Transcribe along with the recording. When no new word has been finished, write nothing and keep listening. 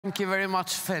Thank you very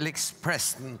much, Felix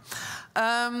Preston.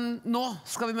 Nå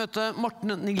skal vi møte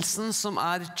Morten Nielsen, som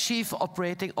Chief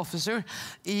Operating Officer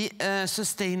I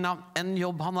Sustainia, en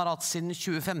jobb han har hatt siden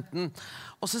 2015.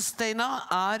 Og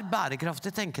Sustainia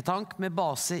bærekraftig tenketank med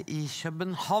base I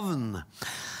København.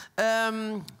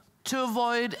 To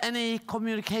avoid any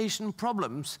communication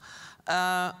problems,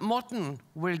 Morten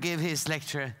will give his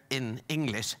lecture in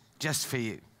English, just for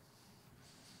you.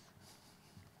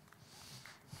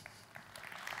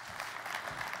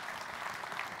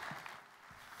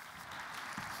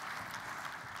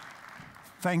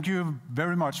 Thank you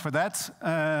very much for that.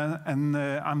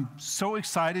 I'm so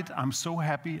excited, I'm so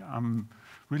happy, I'm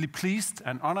really pleased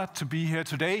and honored to be here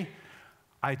today.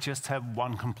 I just have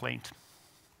one complaint.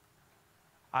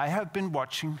 I have been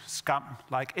watching Skam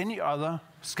like any other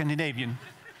Scandinavian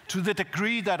to the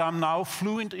degree that I'm now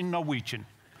fluent in Norwegian.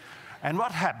 And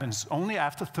what happens, only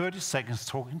after 30 seconds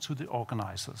talking to the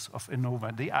organizers of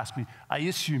Enova, they ask me, I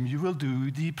assume you will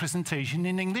do the presentation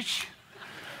in English?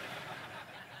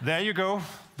 There you go.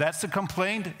 That's the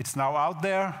complaint. It's now out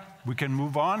there. We can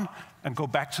move on and go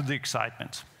back to the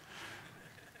excitement.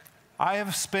 I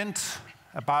have spent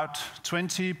about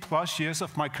 20 plus years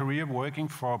of my career working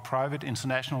for private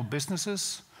international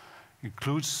businesses. It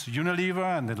includes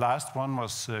Unilever, and the last one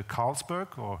was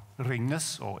Carlsberg, or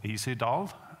Ringnes, or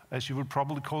Esedal, as you would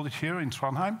probably call it here in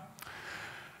Trondheim.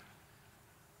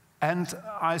 And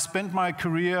I spent my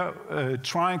career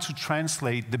trying to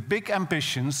translate the big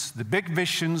ambitions, the big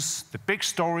visions, the big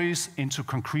stories into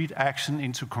concrete action,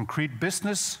 into concrete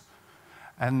business.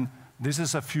 And this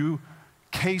is a few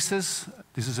cases,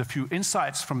 this is a few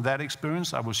insights from that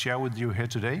experience I will share with you here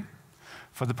today.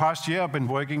 For the past year, I've been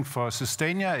working for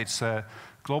Sustainia. It's a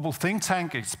global think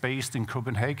tank. It's based in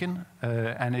Copenhagen,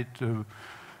 and it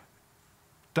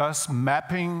does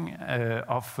mapping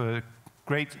of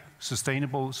great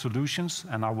sustainable solutions,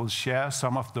 and I will share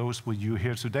some of those with you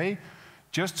here today,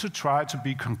 just to try to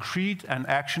be concrete and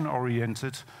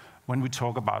action-oriented when we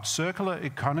talk about circular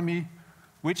economy,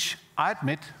 which I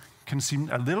admit can seem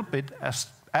a little bit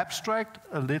abstract,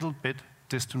 a little bit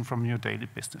distant from your daily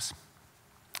business.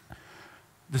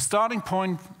 The starting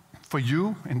point for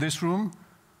you in this room,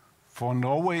 for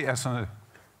Norway as a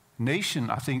nation,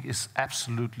 I think is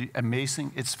absolutely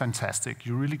amazing. It's fantastic.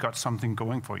 You really got something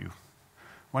going for you.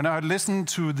 When I listened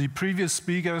to the previous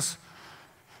speakers,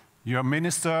 your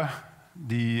minister,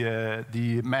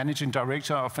 the managing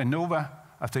director of Enova,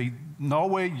 I think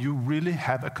Norway, you really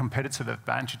have a competitive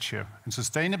advantage here. And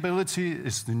sustainability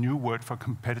is the new word for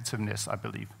competitiveness, I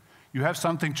believe. You have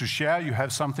something to share, you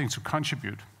have something to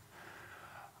contribute.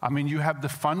 I mean, you have the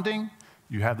funding,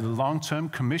 you have the long-term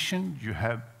commitment, you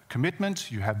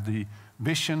have the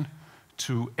vision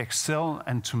to excel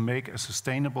and to make a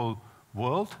sustainable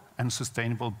world and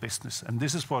sustainable business. And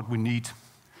this is what we need.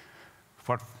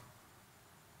 For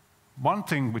one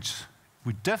thing which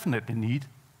we definitely need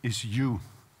is you.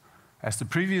 As the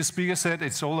previous speaker said,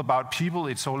 it's all about people,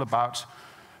 it's all about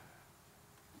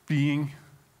being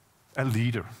a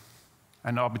leader,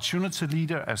 an opportunity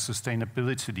leader, a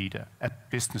sustainability leader, a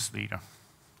business leader.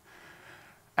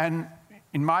 And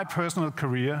in my personal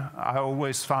career, I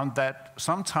always found that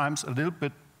sometimes a little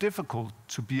bit difficult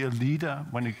to be a leader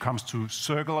when it comes to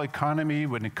circular economy,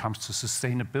 when it comes to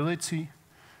sustainability,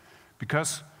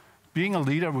 because being a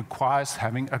leader requires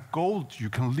having a goal you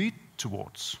can lead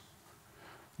towards.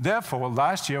 Therefore,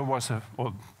 last year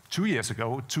or 2 years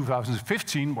ago,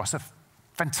 2015, was a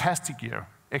fantastic year,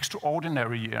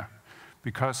 extraordinary year,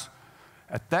 because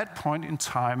at that point in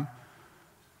time,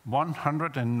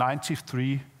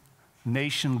 193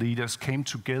 nation leaders came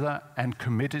together and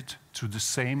committed to the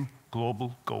same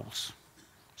global goals.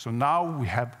 So now we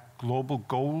have global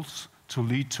goals to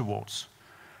lead towards.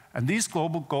 And these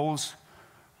global goals,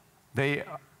 they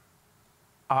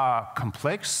are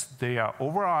complex, they are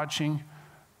overarching,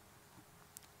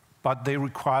 but they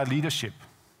require leadership.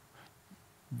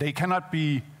 They cannot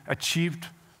be achieved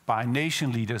by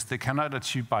nation leaders, they cannot be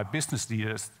achieved by business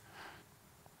leaders,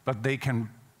 but they can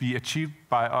be achieved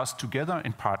by us together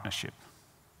in partnership.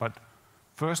 But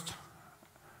first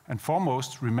and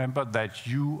foremost, remember that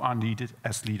you are needed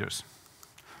as leaders.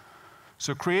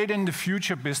 So creating the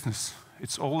future business,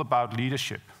 it's all about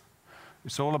leadership.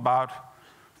 It's all about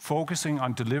focusing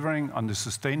on delivering on the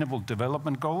sustainable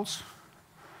development goals.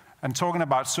 And talking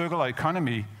about circular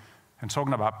economy and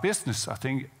talking about business, I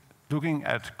think looking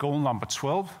at goal number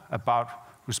 12 about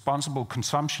responsible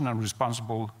consumption and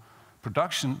responsible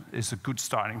production is a good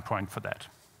starting point for that.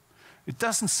 It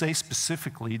doesn't say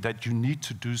specifically that you need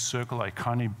to do circular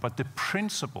economy, but the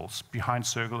principles behind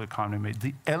circular economy,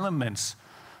 the elements,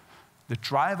 the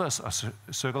drivers of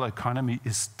circular economy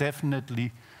is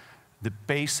definitely the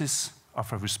basis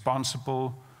of a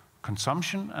responsible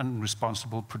consumption and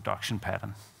responsible production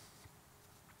pattern.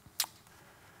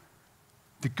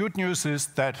 The good news is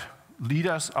that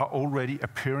leaders are already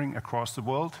appearing across the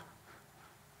world.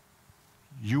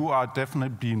 You are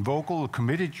definitely being vocal,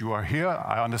 committed, you are here.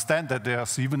 I understand that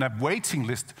there's even a waiting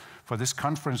list for this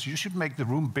conference. You should make the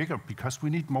room bigger because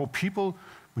we need more people,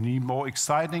 we need more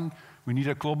exciting, we need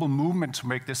a global movement to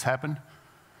make this happen.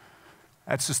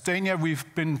 At Sustainia, we've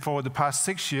been for the past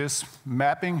 6 years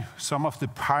mapping some of the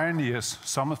pioneers,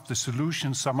 some of the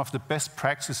solutions, some of the best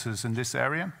practices in this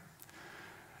area.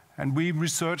 And we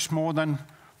researched more than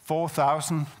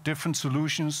 4,000 different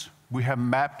solutions. We have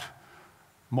mapped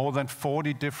more than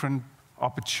 40 different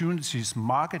opportunities,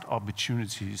 market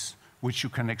opportunities, which you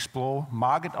can explore,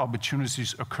 market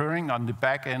opportunities occurring on the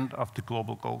back end of the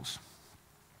global goals.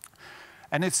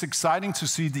 And it's exciting to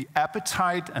see the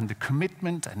appetite and the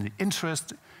commitment and the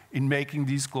interest in making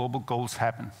these global goals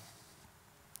happen.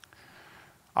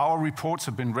 Our reports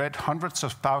have been read hundreds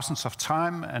of thousands of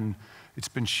times, and it's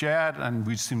been shared, and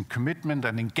we've seen commitment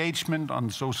and engagement on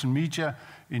social media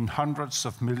in hundreds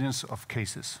of millions of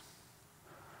cases.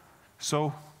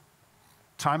 So,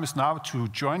 time is now to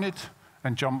join it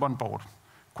and jump on board.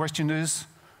 Question is,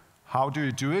 how do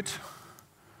you do it?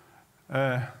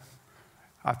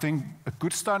 I think a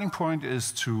good starting point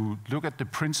is to look at the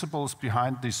principles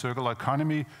behind the circular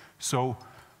economy. So,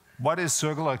 what is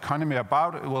circular economy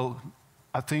about? Well,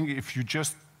 I think if you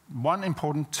just, one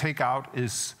important takeout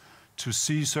is to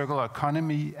see circular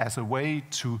economy as a way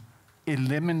to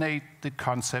eliminate the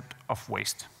concept of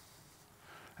waste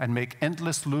and make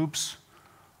endless loops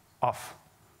of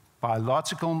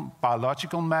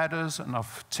biological matters and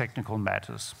of technical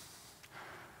matters.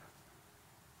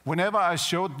 Whenever I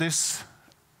showed this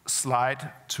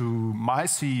slide to my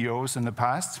CEOs in the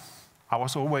past, I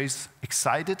was always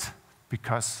excited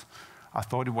because I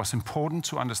thought it was important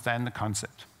to understand the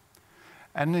concept.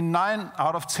 And in 9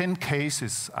 out of 10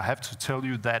 cases, I have to tell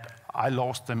you that I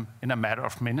lost them in a matter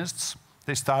of minutes.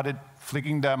 They started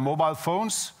flicking their mobile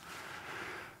phones.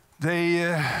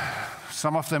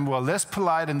 Some of them were less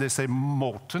polite, and they say,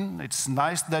 Morten, it's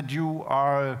nice that you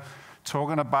are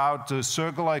talking about the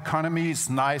circular economy. It's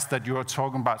nice that you are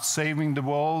talking about saving the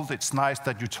world. It's nice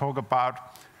that you talk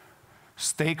about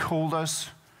stakeholders.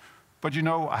 But you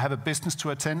know, I have a business to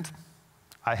attend.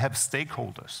 I have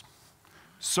stakeholders.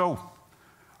 So,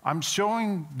 I'm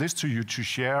showing this to you to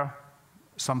share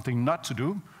something not to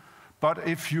do, but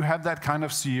if you have that kind of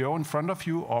CEO in front of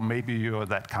you, or maybe you're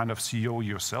that kind of CEO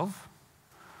yourself,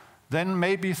 then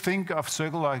maybe think of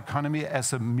circular economy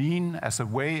as a mean, as a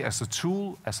way, as a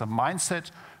tool, as a mindset,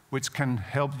 which can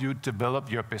help you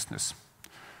develop your business,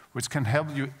 which can help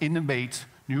you innovate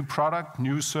new product,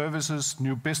 new services,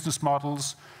 new business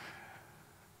models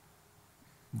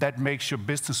that makes your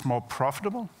business more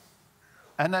profitable,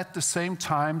 and at the same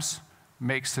time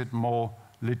makes it more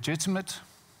legitimate,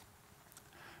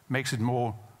 makes it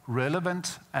more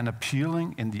relevant and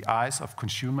appealing in the eyes of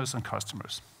consumers and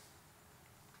customers.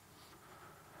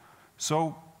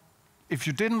 So, if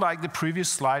you didn't like the previous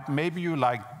slide, maybe you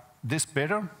like this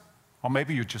better, or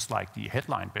maybe you just like the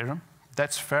headline better.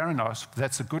 That's fair enough.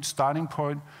 That's a good starting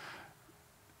point,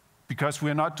 because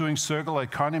we're not doing circular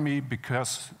economy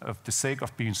because of the sake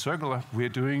of being circular. We're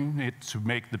doing it to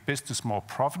make the business more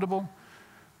profitable.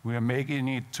 We are making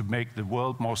it to make the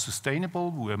world more sustainable.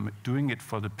 We're doing it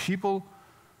for the people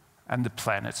and the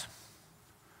planet,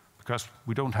 because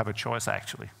we don't have a choice,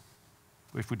 actually.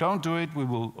 If we don't do it, we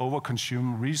will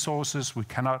overconsume resources. We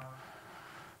cannot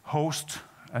host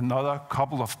another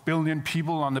couple of billion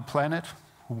people on the planet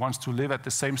who wants to live at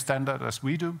the same standard as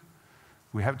we do.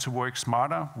 We have to work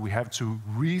smarter. We have to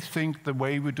rethink the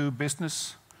way we do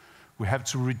business. We have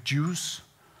to reduce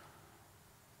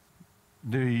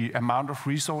the amount of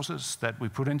resources that we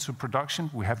put into production.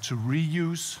 We have to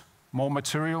reuse more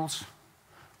materials.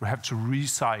 We have to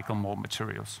recycle more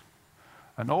materials.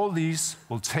 And all these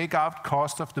will take out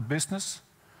cost of the business,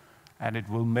 and it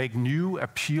will make new,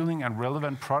 appealing, and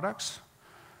relevant products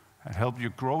and help you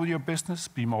grow your business,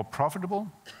 be more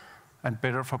profitable, and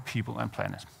better for people and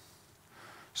planet.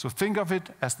 So think of it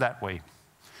as that way.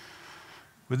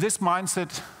 With this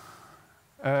mindset,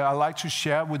 I'd like to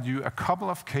share with you a couple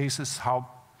of cases how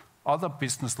other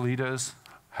business leaders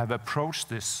have approached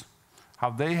this, how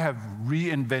they have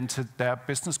reinvented their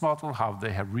business model, how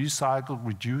they have recycled,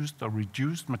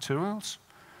 reduced materials,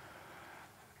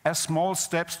 as small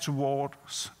steps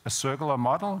towards a circular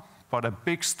model, but a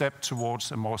big step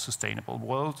towards a more sustainable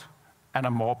world and a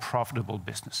more profitable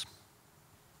business.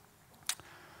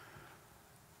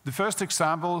 The first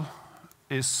example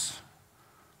is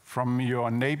from your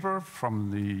neighbor,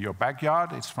 from your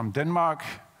backyard. It's from Denmark.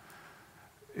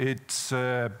 It's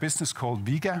a business called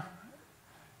Viga.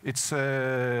 It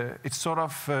sort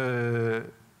of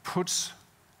puts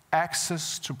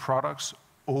access to products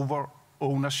over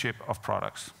ownership of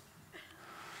products.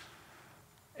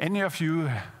 Any of you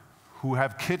who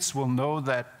have kids will know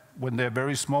that when they're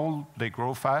very small, they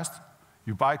grow fast.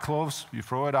 You buy clothes, you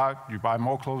throw it out. You buy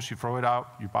more clothes, you throw it out.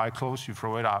 You buy clothes, you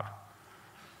throw it out.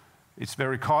 It's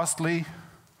very costly.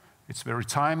 It's very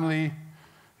timely.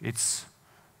 It's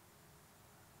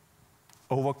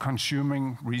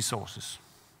over-consuming resources.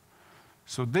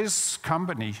 So this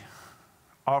company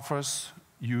offers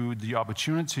you the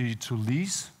opportunity to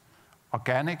lease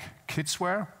organic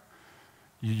kidswear.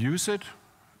 You use it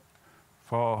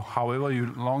for however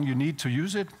long you need to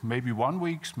use it, maybe 1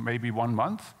 week, maybe 1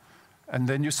 month, and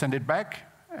then you send it back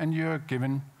and you're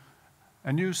given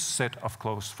a new set of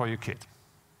clothes for your kid.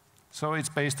 So it's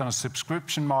based on a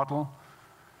subscription model.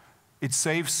 It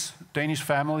saves Danish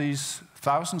families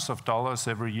thousands of dollars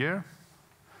every year.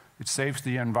 It saves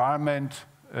the environment,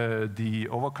 the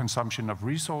overconsumption of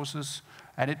resources,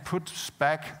 and it puts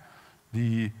back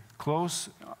the clothes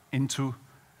into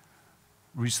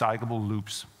recyclable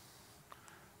loops.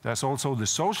 There's also the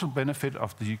social benefit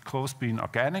of the clothes being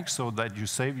organic, so that you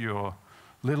save your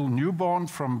little newborn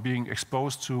from being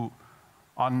exposed to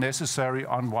unnecessary,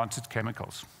 unwanted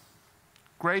chemicals.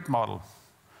 Great model.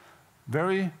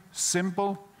 Very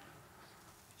simple.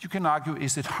 You can argue,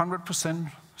 is it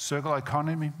 100% circular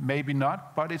economy? Maybe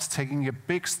not, but it's taking a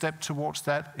big step towards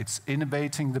that. It's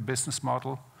innovating the business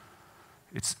model.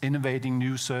 It's innovating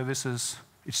new services.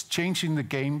 It's changing the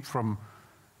game from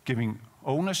giving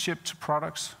ownership to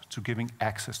products to giving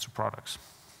access to products.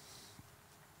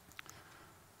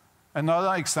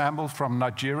 Another example from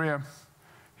Nigeria.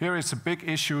 Here is a big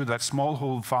issue that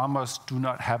smallholder farmers do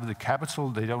not have the capital,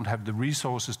 they don't have the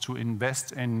resources to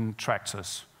invest in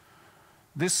tractors.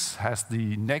 This has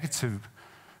the negative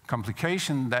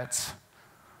complication that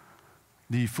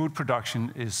the food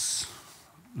production is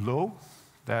low,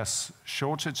 there's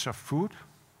shortage of food,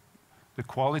 the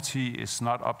quality is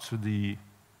not up to the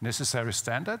necessary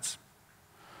standards,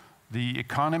 the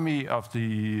economy of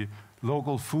the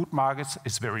local food markets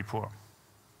is very poor.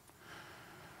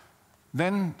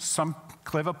 Then some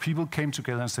clever people came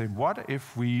together and said, what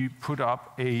if we put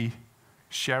up a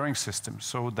sharing system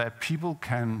so that people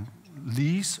can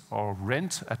lease or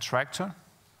rent a tractor?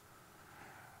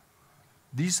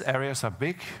 These areas are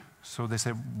big, so they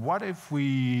said, what if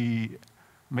we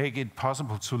make it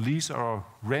possible to lease or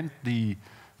rent the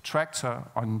tractor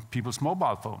on people's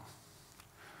mobile phone?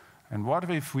 And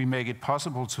what if we make it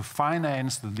possible to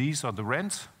finance the lease or the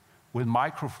rent with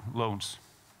microloans?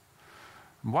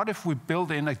 What if we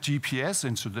build in a GPS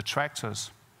into the tractors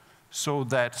so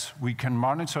that we can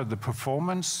monitor the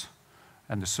performance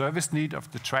and the service need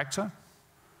of the tractor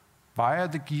via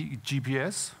the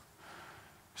GPS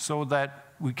so that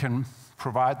we can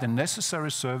provide the necessary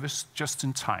service just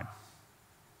in time?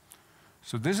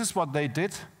 So this is what they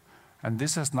did, and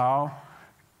this has now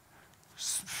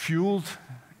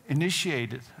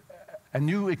initiated a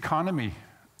new economy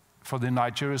for the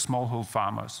Nigerian smallholder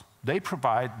farmers. They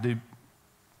provide the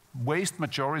vast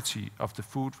majority of the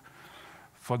food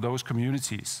for those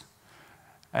communities.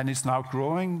 And it's now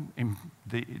growing,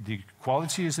 the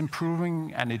quality is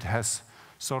improving, and it has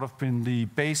sort of been the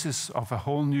basis of a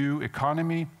whole new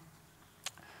economy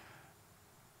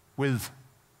with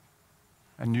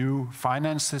a new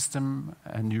finance system,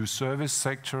 a new service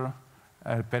sector,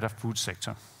 a better food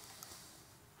sector.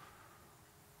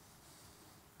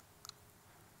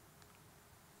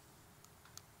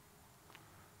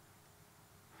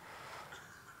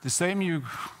 The same, you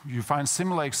find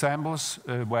similar examples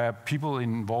where people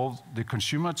involve the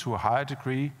consumer to a higher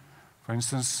degree. For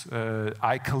instance,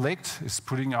 iCollect is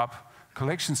putting up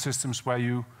collection systems where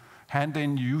you hand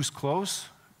in used clothes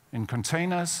in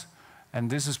containers,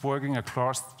 and this is working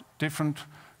across different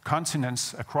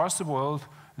continents across the world,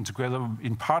 and together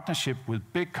in partnership with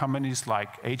big companies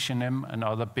like H&M and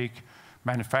other big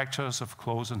manufacturers of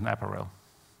clothes and apparel.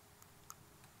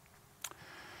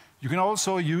 You can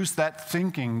also use that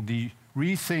thinking, the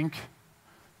rethink,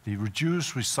 the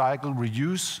reduce, recycle,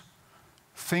 reuse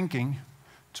thinking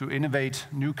to innovate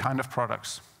new kind of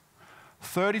products.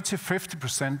 30 to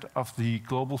 50% of the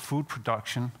global food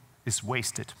production is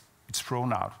wasted. It's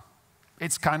thrown out.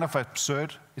 It's kind of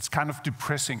absurd. It's kind of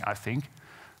depressing, I think,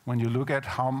 when you look at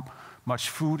how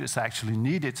much food is actually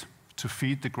needed to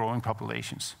feed the growing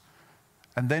populations.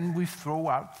 And then we throw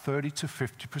out 30 to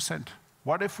 50%.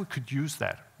 What if we could use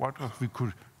that? What if we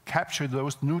could capture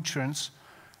those nutrients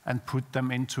and put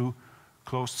them into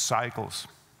closed cycles?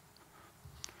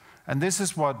 And this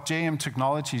is what JM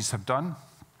Technologies have done.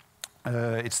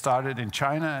 It started in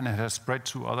China and it has spread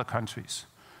to other countries.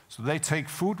 So they take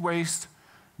food waste,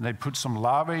 they put some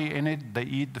larvae in it, they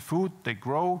eat the food, they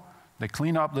grow, they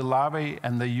clean up the larvae,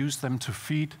 and they use them to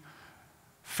feed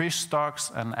fish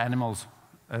stocks and animals.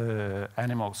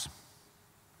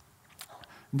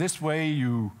 This way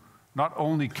you not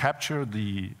only capture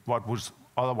what would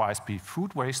otherwise be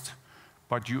food waste,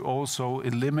 but you also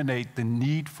eliminate the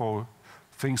need for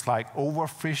things like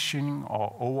overfishing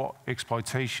or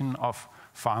overexploitation of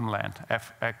farmland,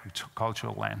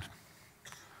 agricultural land.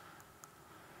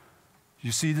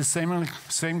 You see the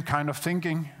same kind of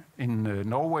thinking in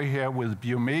Norway here with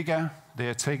Biomega. They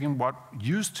are taking what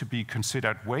used to be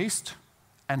considered waste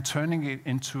and turning it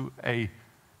into a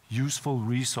useful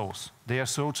resource. They are,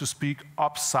 so to speak,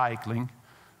 upcycling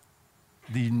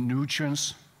the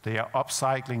nutrients, they are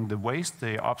upcycling the waste,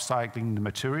 they are upcycling the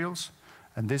materials,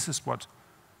 and this is what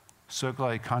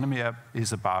circular economy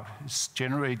is about. It's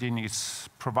generating, it's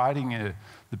providing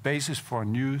the basis for a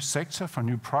new sector, for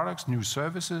new products, new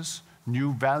services,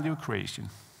 new value creation.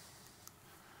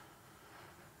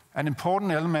 An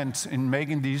important element in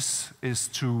making these is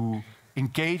to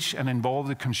engage and involve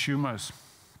the consumers,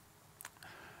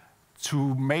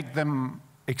 to make them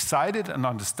excited and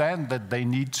understand that they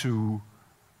need to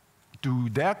do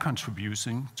their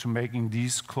contribution to making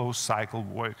these closed cycle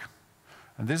work.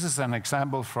 And this is an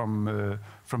example from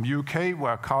UK,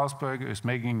 where Carlsberg is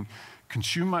making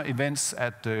consumer events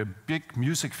at big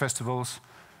music festivals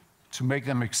to make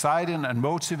them excited and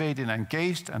motivated and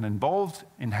engaged and involved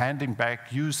in handing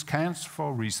back used cans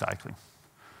for recycling.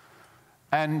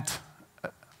 And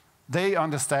they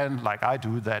understand, like I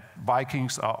do, that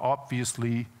Vikings are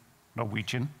obviously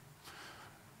Norwegian.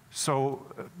 So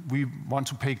we want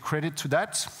to pay credit to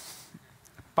that.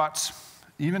 But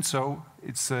even so,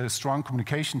 it's strong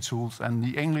communication tools, and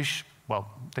the English, well,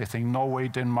 they think Norway,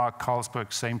 Denmark,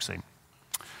 Carlsberg, same.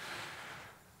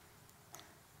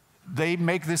 They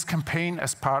make this campaign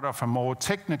as part of a more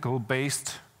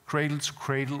technical-based,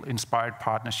 cradle-to-cradle inspired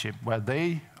partnership, where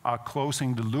they are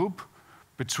closing the loop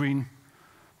between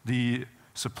the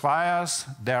suppliers,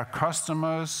 their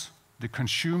customers, the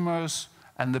consumers,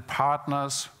 and the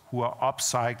partners who are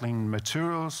upcycling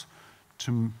materials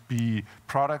to be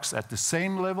products at the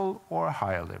same level or a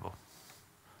higher level.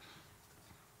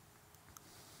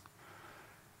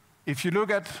 If you look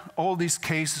at all these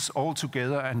cases all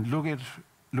together and look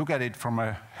at it from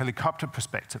a helicopter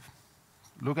perspective,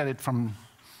 look at it from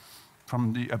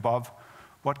the above,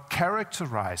 what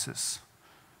characterizes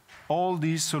all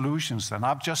these solutions, and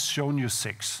I've just shown you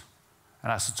 6,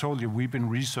 and as I told you, we've been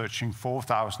researching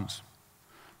 4,000.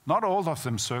 Not all of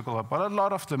them circular, but a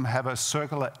lot of them have a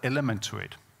circular element to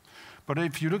it. But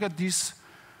if you look at these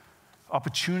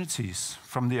opportunities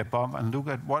from the above and look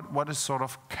at what is sort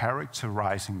of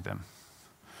characterizing them,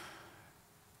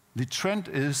 the trend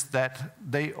is that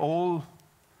they all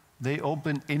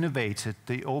been innovated,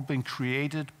 they all been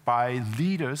created by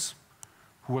leaders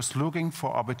who was looking for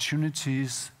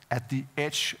opportunities at the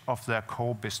edge of their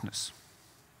core business.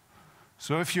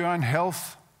 So if you're in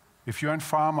health, if you're in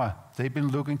pharma, they've been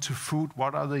looking to food.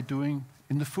 What are they doing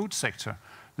in the food sector?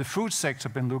 The food sector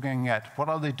has been looking at what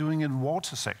are they doing in the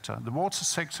water sector. The water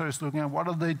sector is looking at what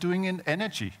are they doing in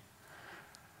energy.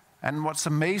 And what's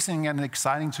amazing and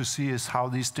exciting to see is how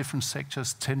these different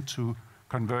sectors tend to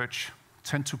converge,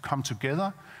 tend to come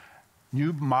together.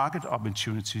 New market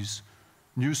opportunities,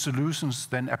 new solutions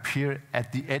then appear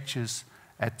at the edges,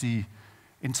 at the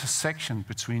intersection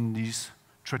between these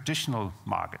traditional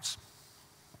markets.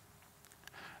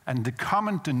 And the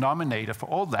common denominator for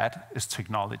all that is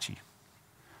technology.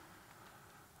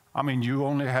 I mean, you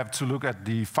only have to look at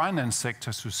the finance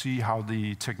sector to see how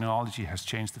the technology has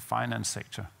changed the finance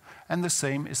sector. And the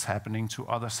same is happening to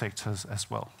other sectors as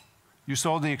well. You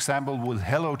saw the example with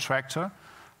Hello Tractor,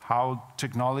 how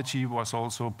technology was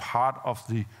also part of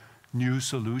the new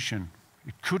solution.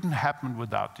 It couldn't happen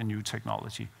without the new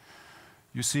technology.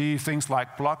 You see things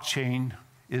like blockchain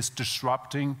is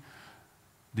disrupting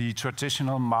the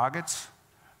traditional markets,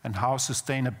 and how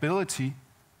sustainability,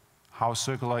 how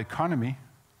circular economy,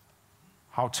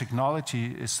 how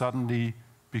technology is suddenly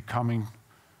becoming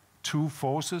two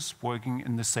forces working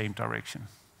in the same direction.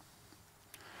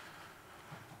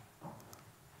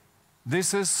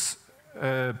 This is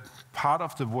part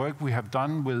of the work we have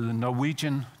done with the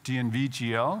Norwegian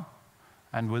DNV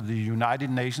and with the United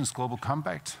Nations Global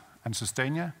Compact and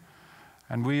Sustainia.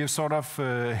 And we are sort of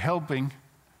helping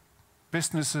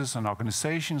businesses and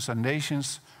organizations and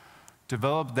nations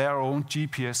develop their own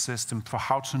GPS system for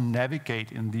how to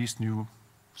navigate in these new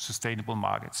sustainable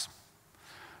markets.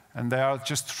 And there are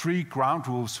just 3 ground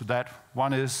rules to that.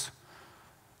 One is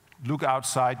look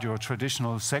outside your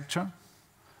traditional sector.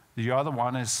 The other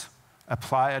one is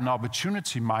apply an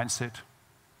opportunity mindset.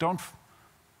 Don't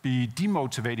be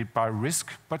demotivated by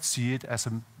risk, but see it as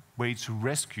a way to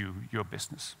rescue your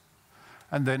business.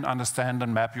 And then understand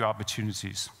and map your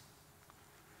opportunities.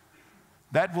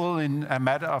 That will, in a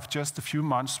matter of just a few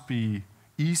months, be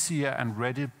easier and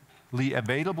readily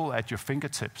available at your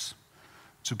fingertips.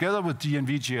 Together with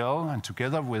DNVGL and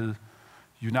together with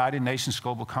United Nations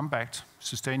Global Compact,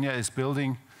 Sustainia is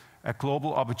building a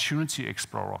global opportunity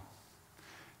explorer.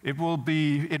 It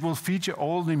will feature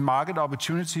all the market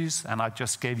opportunities, and I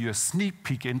just gave you a sneak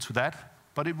peek into that,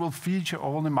 but it will feature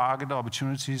all the market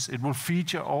opportunities. It will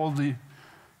feature all the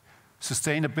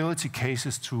sustainability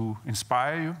cases to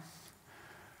inspire you.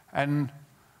 And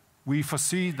we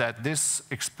foresee that this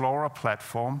Explorer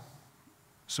platform,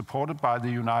 supported by the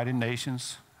United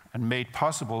Nations and made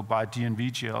possible by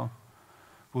DNVGL,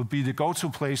 will be the go-to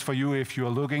place for you if you are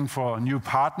looking for new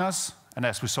partners. And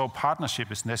as we saw,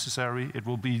 partnership is necessary. It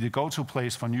will be the go-to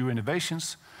place for new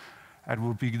innovations. It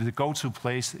will be the go-to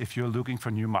place if you're looking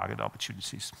for new market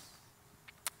opportunities.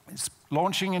 It's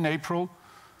launching in April,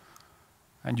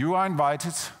 and you are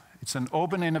invited. It's an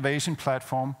open innovation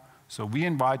platform, so we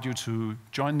invite you to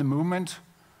join the movement.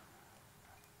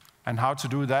 And how to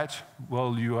do that?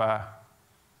 Well, you are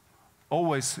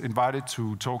always invited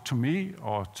to talk to me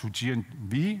or to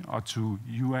GNV or to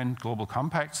UN Global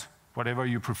Compact, whatever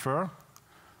you prefer,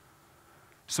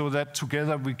 so that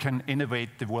together we can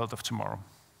innovate the world of tomorrow.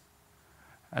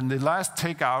 And the last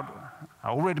takeout, I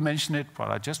already mentioned it, but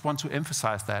I just want to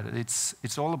emphasize that.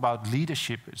 It's all about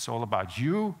leadership. It's all about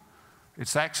you.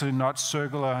 It's actually not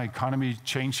circular economy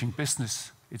changing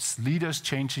business. It's leaders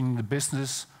changing the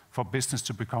business for business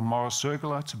to become more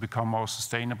circular, to become more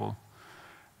sustainable.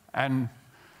 And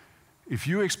if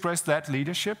you express that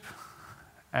leadership,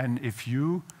 and if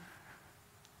you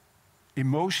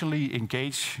emotionally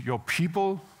engage your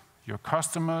people, your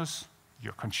customers,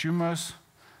 your consumers,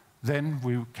 then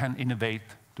we can innovate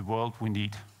the world we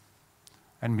need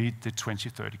and meet the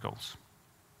 2030 goals.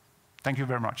 Thank you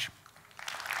very much.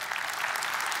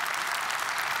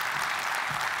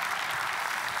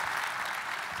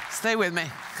 Stay with me.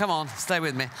 Come on, stay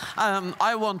with me.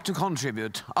 I want to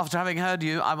contribute. After having heard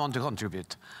you, I want to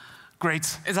contribute.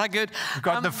 Great. Is that good? You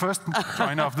got the first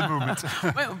joiner of the movement.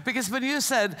 Well, because when you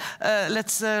said,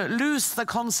 let's lose the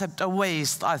concept of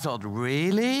waste, I thought,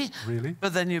 really? Really?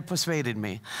 But then you persuaded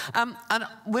me. And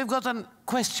we've got a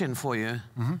question for you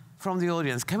from the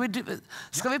audience.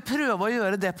 Skal vi prøve å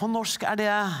gjøre det på norsk? Er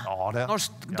det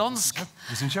norsk, dansk?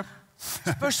 Det synes jeg.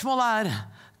 Spørsmålet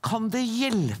kan det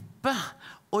hjelpe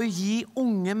å gi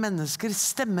unge mennesker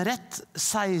stemmerett,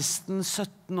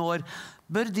 16-17 år?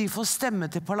 Bør de få stemme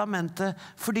til parlamentet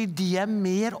fordi de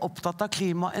mer opptatt av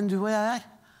klima enn du og jeg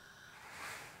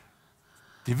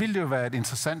Det ville jo være et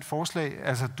interessant forslag.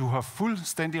 Altså, du har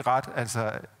fuldstændig ret.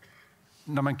 Altså,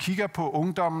 når man kigger på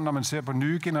ungdommen, når man ser på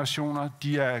nye generationer,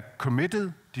 de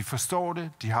committed, de forstår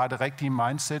det, de har det rigtige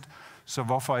mindset, så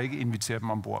hvorfor ikke invitere dem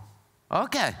ombord?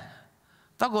 Ok.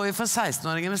 Da går vi for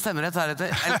 16-åringer med stemmerett heretter,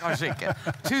 eller kanskje ikke.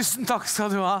 Tusen takk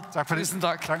skal du ha. Takk for det. Tusen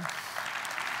takk. Takk.